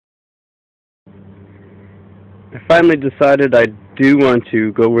I finally decided I do want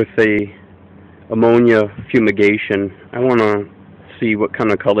to go with a ammonia fumigation. I want to see what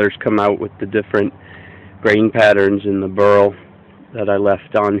kind of colors come out with the different grain patterns in the burl that I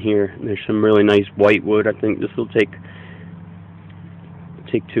left on here. There's some really nice white wood. I think this will take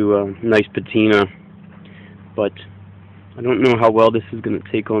to a nice patina, but I don't know how well this is going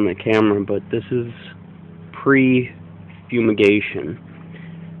to take on the camera, but this is pre-fumigation.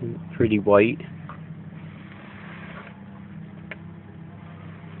 Pretty white.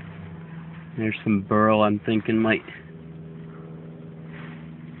 There's some burl I'm thinking might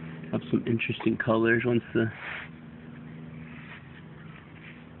have some interesting colors once the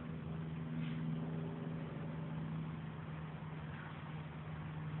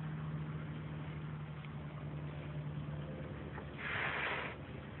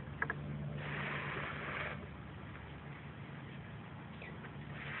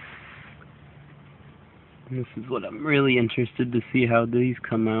this is what I'm really interested to see how these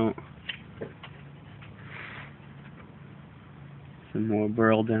come out. Some more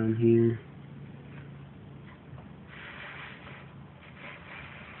burl down here.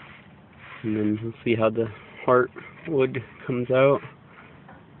 And then we'll see how the heartwood comes out.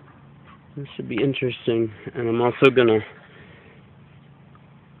 This should be interesting. And I'm also going to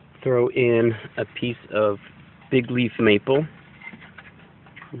throw in a piece of big leaf maple.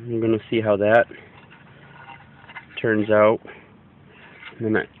 I'm going to see how that turns out. And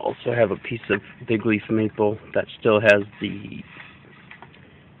then I also have a piece of big leaf maple that still has the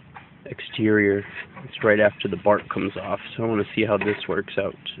exterior. It's right after the bark comes off, so I want to see how this works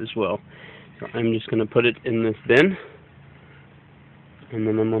out as well. So I'm just going to put it in this bin, and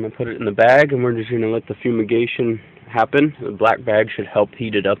then I'm going to put it in the bag, and we're just going to let the fumigation happen. The black bag should help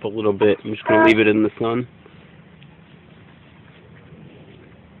heat it up a little bit. I'm just going to leave it in the sun.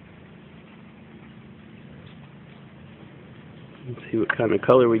 Let's see what kind of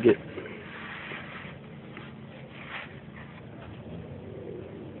color we get.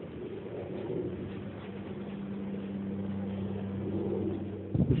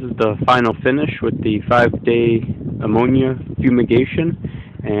 This is the final finish with the 5-day ammonia fumigation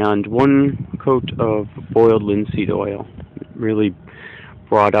and 1 coat of boiled linseed oil. It really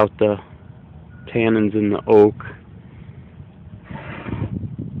brought out the tannins in the oak.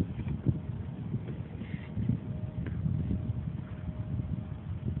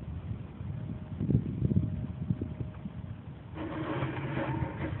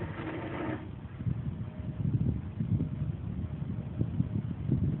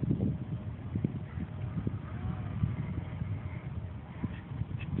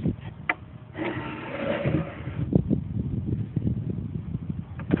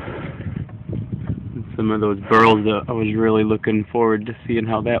 Some of those burls that I was really looking forward to seeing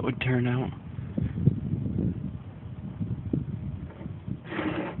how that would turn out.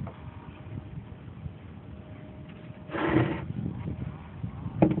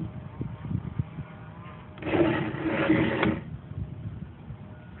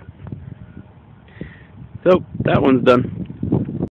 So that one's done.